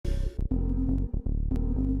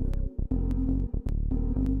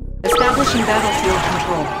Establishing battlefield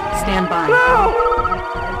control. Stand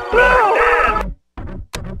by.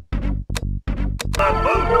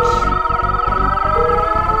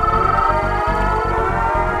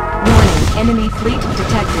 Warning, enemy fleet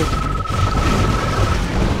detected.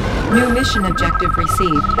 New mission objective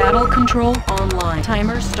received. Battle control online.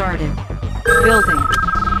 Timer started. Building.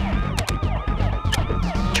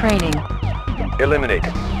 Training. Eliminate.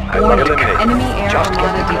 Warning, Eliminate. enemy air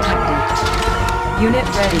armada detected. Unit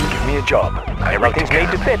ready. Give me a job. Everything's made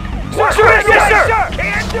to fit. Yes, sir! Yes, sir!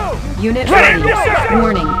 Can do! Unit ready. Yes, sir.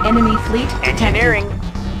 Warning, enemy fleet detected. Engineering.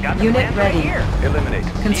 Got the Unit plans right ready. here. Eliminate.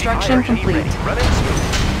 Construction complete. Running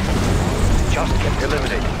smooth. Just get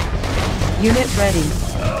eliminated. Unit ready.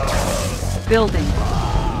 Building.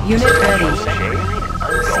 Unit ready.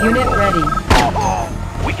 Unit ready.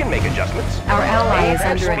 We can make adjustments. Our ally is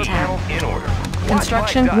under attack. In order.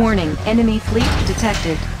 Construction warning. Enemy fleet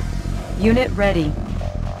detected. Unit ready.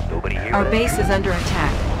 Nobody here. Our base is under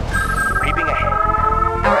attack. Creeping ahead.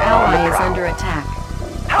 Our ally is under attack.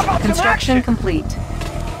 How about Construction complete.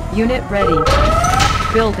 Unit ready.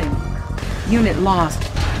 Building. Unit lost.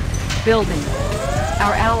 Building.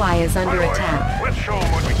 Our ally is under attack. Let's show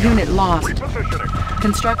 'em what we got. Unit lost. Repositioning.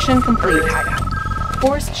 Construction complete.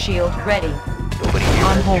 Force shield ready. Nobody here.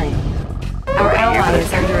 On hold. Our ally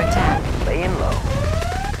is under attack. Laying low.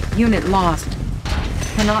 Unit lost.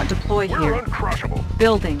 Cannot deploy We're here. uncrushable.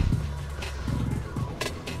 Building.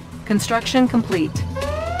 Construction complete.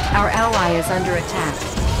 Our ally is under attack.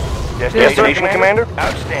 Destination, Commander?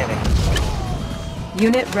 Outstanding.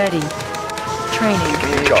 Unit ready. Training. Give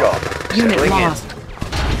me a job. Unit Settling in. lost.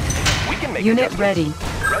 We can make Unit adjustments. ready.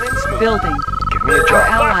 Running smooth. Building. Give me a Our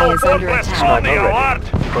job. ally is under attack. Sniper ready.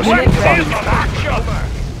 Proceed Unit to ready. action.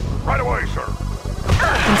 Right away, sir.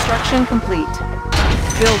 Construction complete.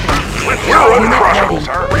 Building. We're Unit uncrushable, ready.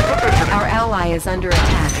 sir. Repositioning. Our ally is under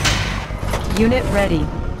attack. Unit ready.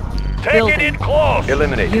 Take building. it in close.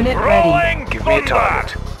 Eliminate. Unit ready. Rolling. Give me a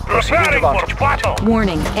target. Proceed to Preparing for vantage point. battle.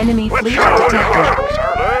 Warning, enemy Let's fleet show 'em what we detected. got,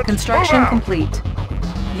 sir. Let's Construction move out. complete.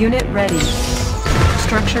 Unit ready.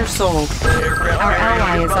 Structure sold. Our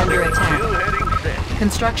ally is under attack.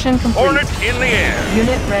 Construction complete. Hornet in the air.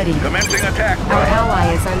 Unit ready. Commencing attack. Our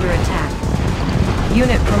ally is under attack.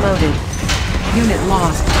 Unit promoted. Unit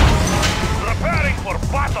lost. Preparing for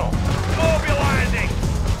battle. Mobilizing.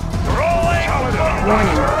 Rolling.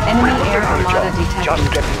 Warning, enemy air armada Just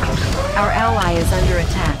detected. getting closer. Our ally is under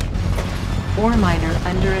attack. Ore miner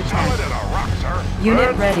under attack. Solid as a rock, sir. Unit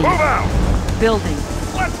Let's ready. Move out. Building.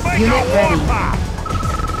 Let's make Unit a ready. warpath.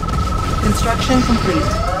 Construction complete.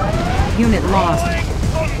 Unit lost.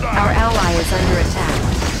 Rolling thunder. Our ally is under attack.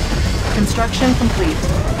 Construction complete.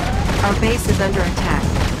 Our base is under attack.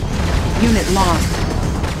 Unit lost.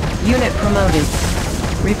 Unit promoted.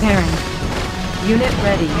 Repairing. Unit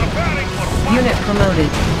ready. Preparing for battle. Unit promoted.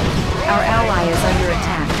 Our ally is under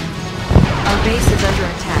attack. Our base is under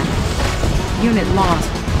attack. Unit lost.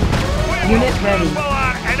 Unit ready. For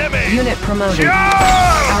our enemy. Unit promoted.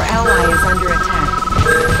 Charge! Our ally is under attack.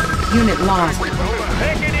 Unit lost.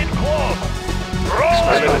 Take it in close.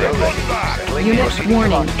 Rolling thunder. Settling in. Unit Proceeding to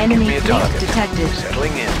warning. vantage. Enemy Give me a fleet target. detected.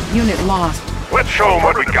 Settling in. Unit lost. Let's show 'em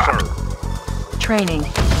what we got. Training.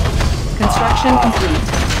 Construction complete.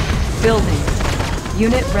 Building.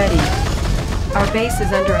 Unit ready. Our base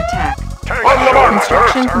is under attack. On the mark, sir.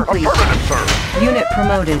 Construction complete. Affirmative, sir. Unit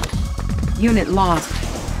promoted. Unit lost.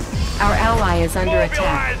 Our ally is under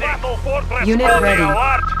attack. Battle fortress Unit on the ready.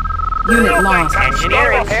 alert. Unit lost.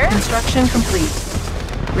 Engineering repair. Construction complete.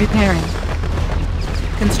 Repairing.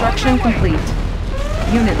 Construction complete.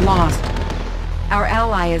 Unit lost. Our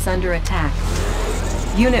ally is under attack.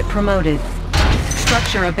 Unit promoted.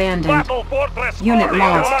 Structure abandoned. Battle fortress Unit on the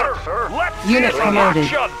lost. alert, sir. Let's Unit see some promoted.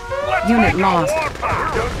 action. Let's Unit make a lost.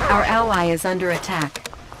 warpath. Our ally is under attack.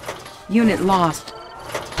 Unit lost.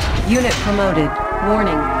 Unit promoted.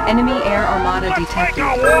 Warning, enemy air armada Let's make detected.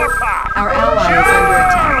 a warpath. Our ally is under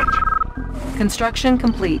attack. Charge! Construction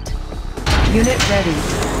complete. Unit ready.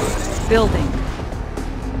 Building.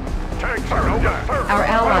 Take, sir. Yes, sir. Our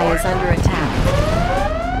ally is under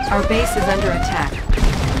attack. Our base is under attack.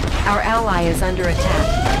 Our ally is under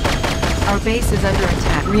attack. Our base is under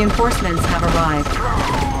attack. Reinforcements have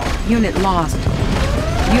arrived. Unit lost.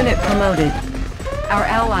 Unit promoted. Our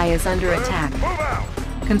ally is under attack. Move out.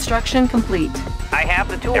 Construction complete. I have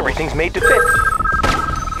the tools. Everything's made to fit.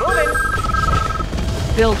 Moving.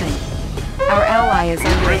 Building. Our ally is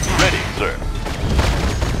under attack. Ready, sir.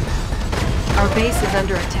 Our base is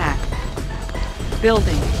under attack.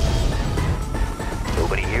 Building.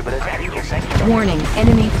 Nobody here but a tactical sector. Warning,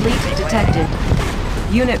 enemy fleet detected.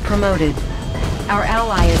 Unit promoted. Our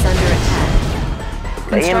ally is under attack.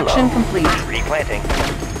 Construction complete. Replanting.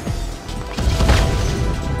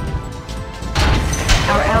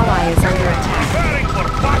 Our ally is under attack. Preparing for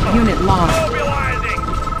battle. Unit lost. Mobilizing.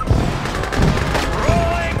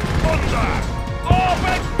 Rolling thunder.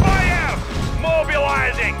 Open fire.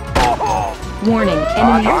 Mobilizing. Warning,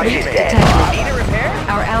 enemy fleet detected. Need a repair?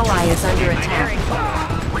 Our ally is under attack.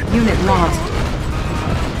 Unit lost.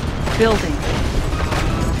 Building.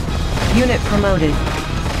 Unit promoted.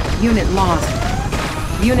 Unit lost.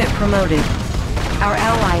 Unit promoted. Our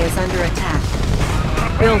ally is under attack.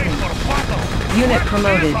 Building. For battle. Unit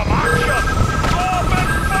promoted. Some action. Open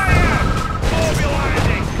fire.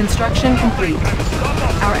 Mobilizing. Construction complete. Stop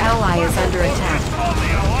us. Our ally is under attack. On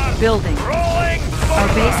the alert. Building. Rolling Our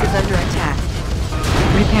thunder. base is under attack.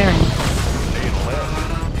 Repairing.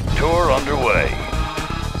 Tour underway.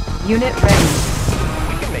 Unit ready.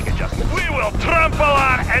 We can make adjustments. We will trample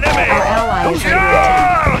our enemy. Our ally is under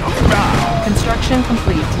attack. Construction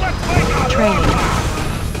complete. Let's make a Training.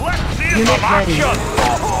 Let's see Unit some ready. action.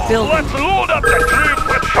 Building. Let's load up the troops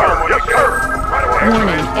with Yes, sir. Right away.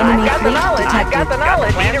 Warning, enemy Got the fleet knowledge. Got detected. the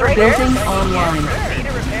knowledge. Need a repair? Building online. Need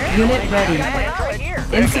a repair? Unit ready. Plans right here.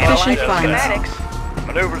 Insufficient funds. Schematics.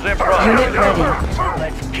 Maneuvers in progress. Unit ready.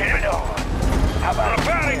 Let's get it on. How about a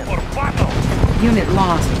Preparing for battle. Unit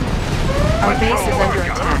lost. Our base is under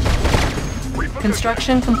attack.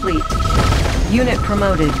 Construction complete. Unit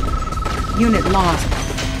promoted. Unit lost.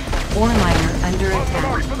 Ore miner under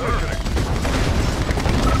attack.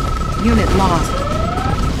 Unit lost.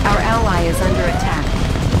 Our ally is under attack.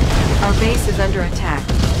 Our base is under attack.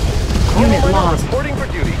 Unit lost. Reporting for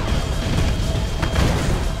duty.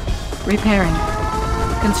 Repairing.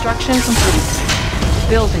 Construction complete.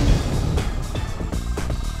 Building.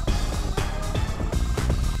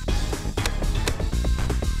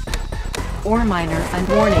 Ore miner and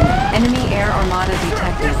warning. Enemy air armada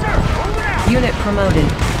detected. Unit promoted.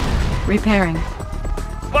 Repairing.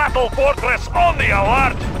 Battle fortress on the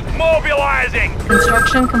alert. Mobilizing.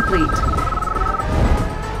 Construction complete.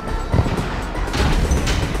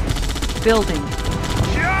 Building.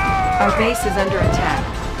 Our base is under attack.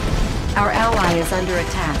 Our ally is under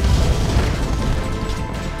attack.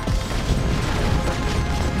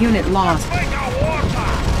 Unit lost. Make a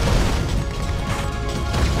warpath.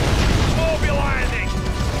 Mobilizing.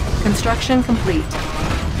 Construction complete.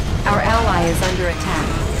 Our ally is under attack.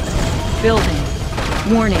 Building.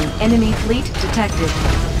 Warning, enemy fleet detected.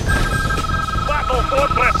 Battle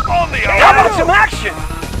fortress on the How about alert. some action?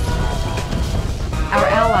 Our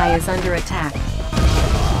ally is under attack.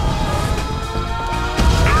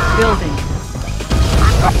 Building.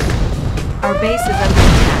 Our base is under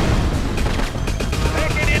attack.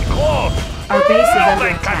 Taking it close. Our base is under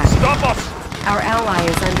Nothing can attack. stop us. Our ally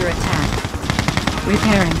is under attack.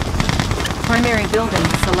 Repairing. Primary building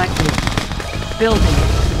selected. Building.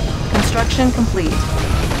 Construction complete.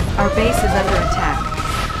 Our base is under attack.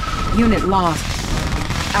 Unit lost.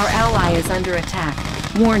 Our ally is under attack.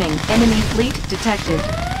 Warning, enemy fleet detected.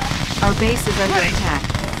 Our base is under attack.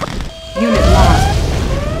 Unit lost.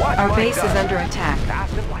 Our base is under attack.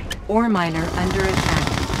 Ore miner under attack.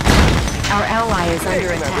 Our ally is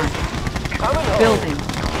under attack. Building.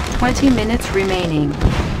 20 minutes remaining.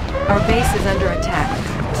 Our base is under attack.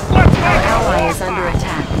 Our ally is under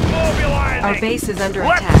attack. Mobilizing. Our base is under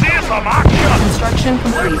Let's attack. see some action. Construction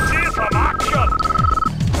complete. Let's see some action.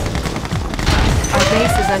 Our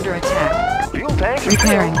base is under attack. Fuel tanks are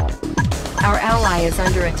Repairing. filled. Our ally is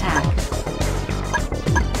under attack.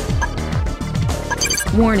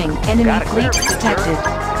 Warning, enemy fleet detected.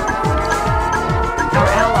 Our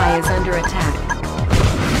ally is under attack.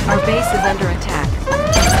 Our base is under attack.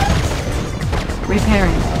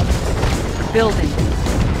 Repairing. Building.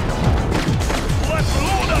 Let's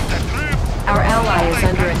load up the troops. Our ally is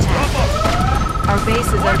under attack. Our base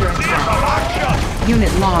is under See attack. some action.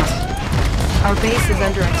 Unit lost. Our base is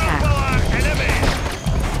under attack. Our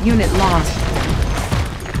enemy. Unit lost.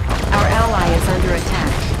 Our ally is under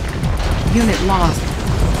attack. Unit lost.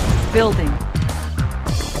 Building.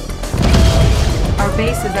 Our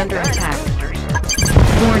base is under attack.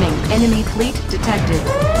 Warning, enemy fleet detected.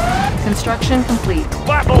 Construction complete.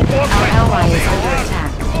 Battle fortress. Our ally on is the under alert.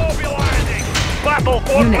 attack. Mobilizing. Battle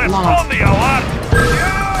Unit fortress lost. on the alert.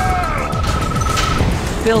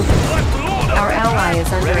 Building. Let's load up Our the ally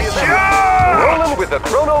is under attack. Rolling with the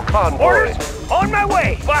Chrono Convoy. Orders on my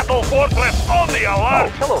way. Battle fortress on the alert.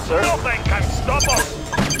 Oh, hello, sir. Nothing can stop us.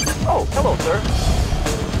 Oh, hello, sir.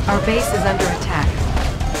 Our base is under attack.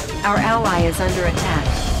 Our ally is under attack.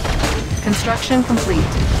 Construction complete.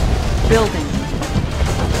 Building.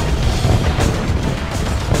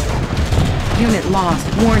 Unit lost.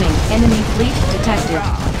 Warning, enemy fleet detected.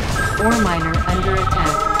 Ore miner under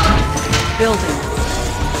attack. Building.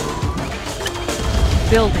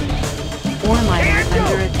 Building. Ore miner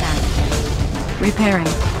under attack. Repairing.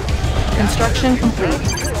 Construction complete.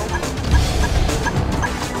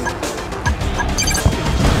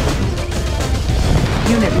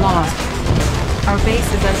 Unit lost. Our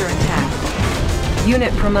base is under attack.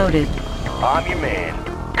 Unit promoted. I'm your man.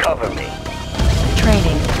 Cover me.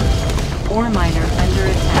 Training. Ore miner under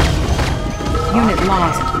attack. Unit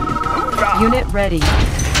lost. Unit ready.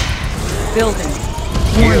 Building.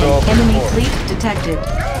 Warning. Enemy fleet detected.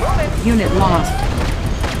 Unit lost.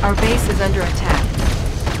 Our base is under attack.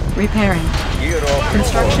 Repairing.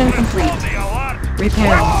 Construction complete.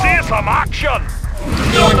 Repairing. See some action!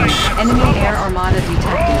 Warning. Enemy air armada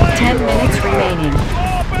detected. 10 minutes remaining.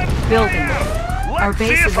 Building. Our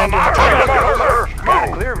base is under attack. Got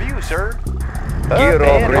a clear view, sir.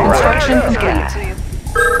 Construction complete.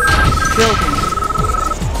 Building.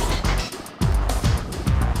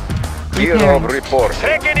 Repairing. report.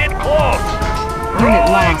 Taking it close! Unit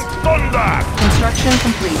Rolling lost. thunder! Construction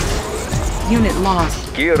complete. Unit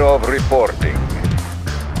lost. Gear of reporting.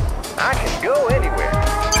 I can go anywhere.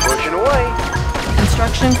 Pushing away.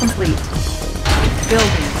 Construction complete.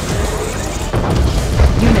 Building.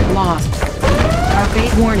 Unit lost. Our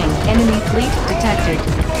base warning. Enemy fleet detected.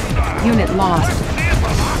 Unit lost.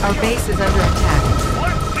 Our base is under attack.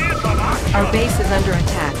 Our base is under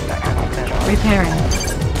attack. Repairing.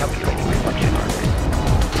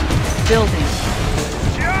 Building.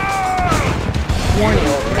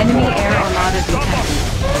 Warning. Enemy air armada detected.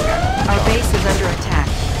 Our base is under attack.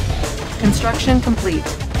 Construction complete.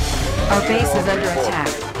 Our base is under attack.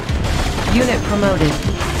 Unit promoted.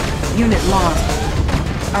 Unit lost.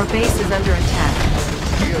 Our base is under attack.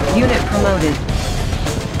 Unit promoted.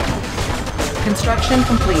 Construction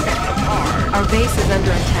complete. Our base is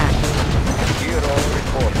under attack.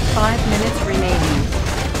 5 minutes remaining.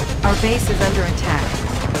 Our base is under attack.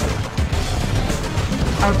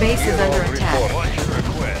 Our base is under attack.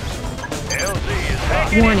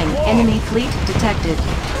 Warning, enemy fleet detected.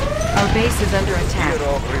 Our base is under attack.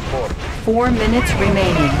 4 minutes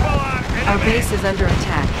remaining. Our base is under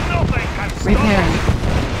attack. Repairing.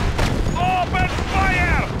 Open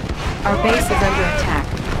fire! Our base is under attack.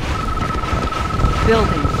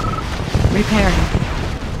 Building. Repairing.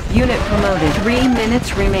 Unit promoted. 3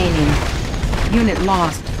 minutes remaining. Unit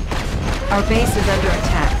lost. Our base is under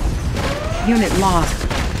attack. Unit lost.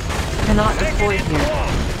 Cannot deploy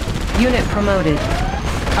here. Unit promoted.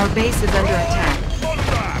 Our base is under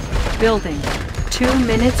attack. Building. 2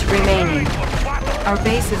 minutes remaining. Our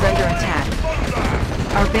base is under attack.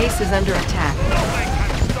 Our base is under attack.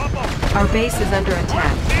 Our base is under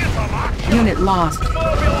attack. Unit lost.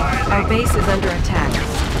 Our base is under attack.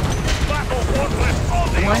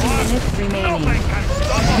 1 minute remaining.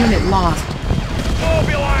 Unit lost.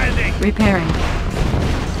 Mobilizing! Repairing.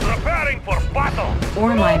 Preparing for battle!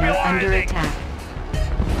 Ore miner under attack.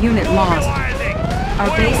 Unit lost. Mobilizing!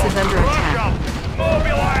 Our base is under attack.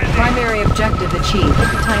 Mobilizing! Primary objective achieved.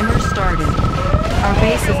 Timer started. Our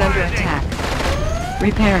base is under attack.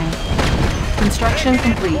 Repairing. Construction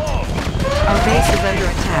complete. Our base is under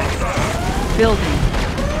attack. Building.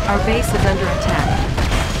 Our base is under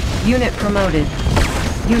attack. Unit promoted.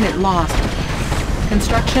 Unit lost.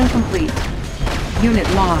 Construction complete. Unit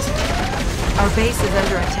lost. Our base is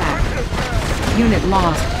under attack. Unit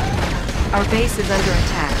lost. Our base is under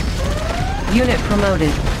attack. Unit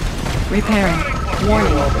promoted. Repairing.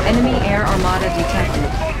 Warning. Enemy air armada detected.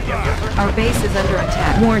 Our base is under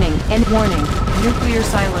attack. Warning. Warning. Nuclear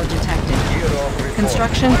silo detected.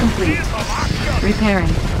 Construction complete.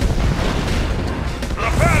 Repairing.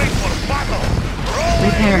 Preparing for battle!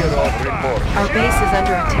 Repairing. Our base is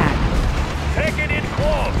under attack. Taking it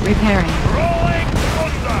close! Repairing. Rolling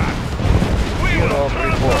thunder! We will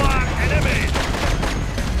trample our enemies!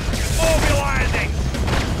 Mobilizing!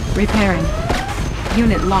 Repairing.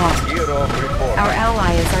 Unit lost. Our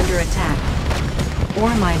ally is under attack.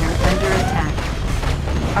 Ore miner under attack.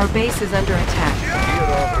 Our base is under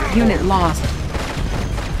attack. Unit lost.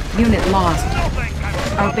 Unit lost.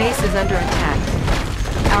 Our base is under attack.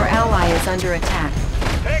 Our ally is under attack.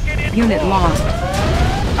 Taking it Unit close! lost.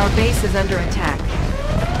 Our base is under attack.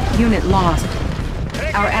 Unit lost.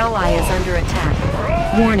 Our ally is under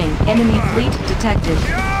attack. Warning, enemy fleet detected.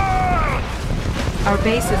 Our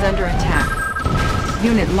base is under attack.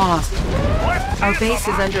 Unit lost. Our base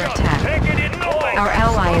is under attack. Taking it close! Our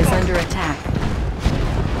ally is under attack.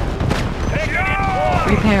 Taking it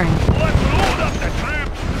close! Repairing. Let's load up the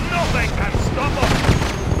troops! Nothing can stop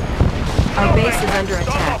us! Our base is under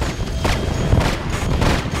attack.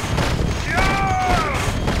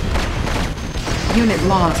 Unit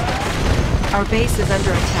lost. Our base is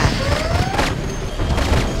under attack.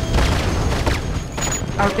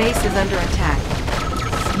 Our base is under attack.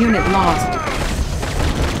 Unit lost.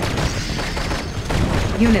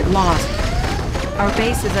 Unit lost. Our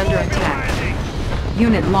base is under attack.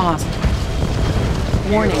 Unit lost.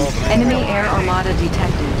 Warning, enemy air armada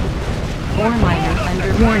detected. Ore miner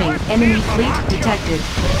under warning, enemy fleet detected.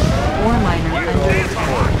 Ore miner under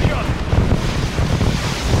attack.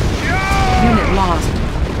 Unit lost.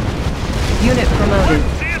 Unit promoted.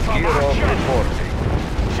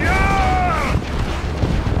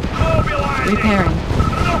 Repairing.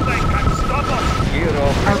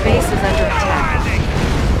 Our base is under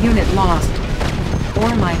attack. Unit lost.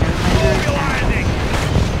 Ore miner under attack.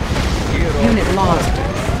 Unit lost.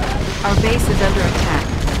 Our base is under attack.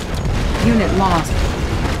 Unit lost.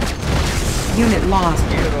 Unit lost.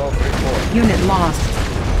 Unit lost.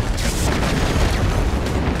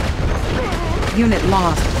 Unit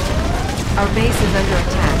lost. Our base is under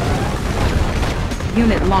attack.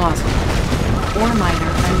 Unit lost. Ore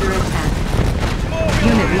miner under attack.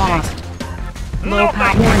 Unit lost. Low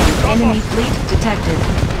power warning. Enemy fleet detected.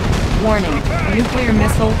 Warning. Nuclear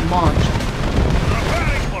missile launched.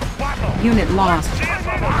 Unit lost.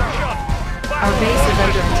 Our base is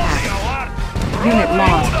under attack. Unit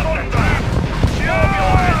lost.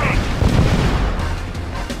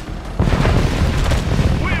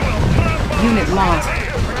 Unit lost.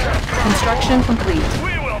 Construction complete.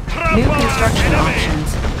 New construction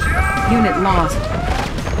options. Unit lost.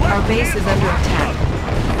 Our base is under attack.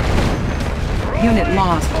 Unit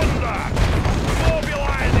lost.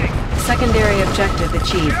 Secondary objective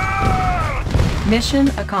achieved. Mission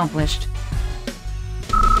accomplished.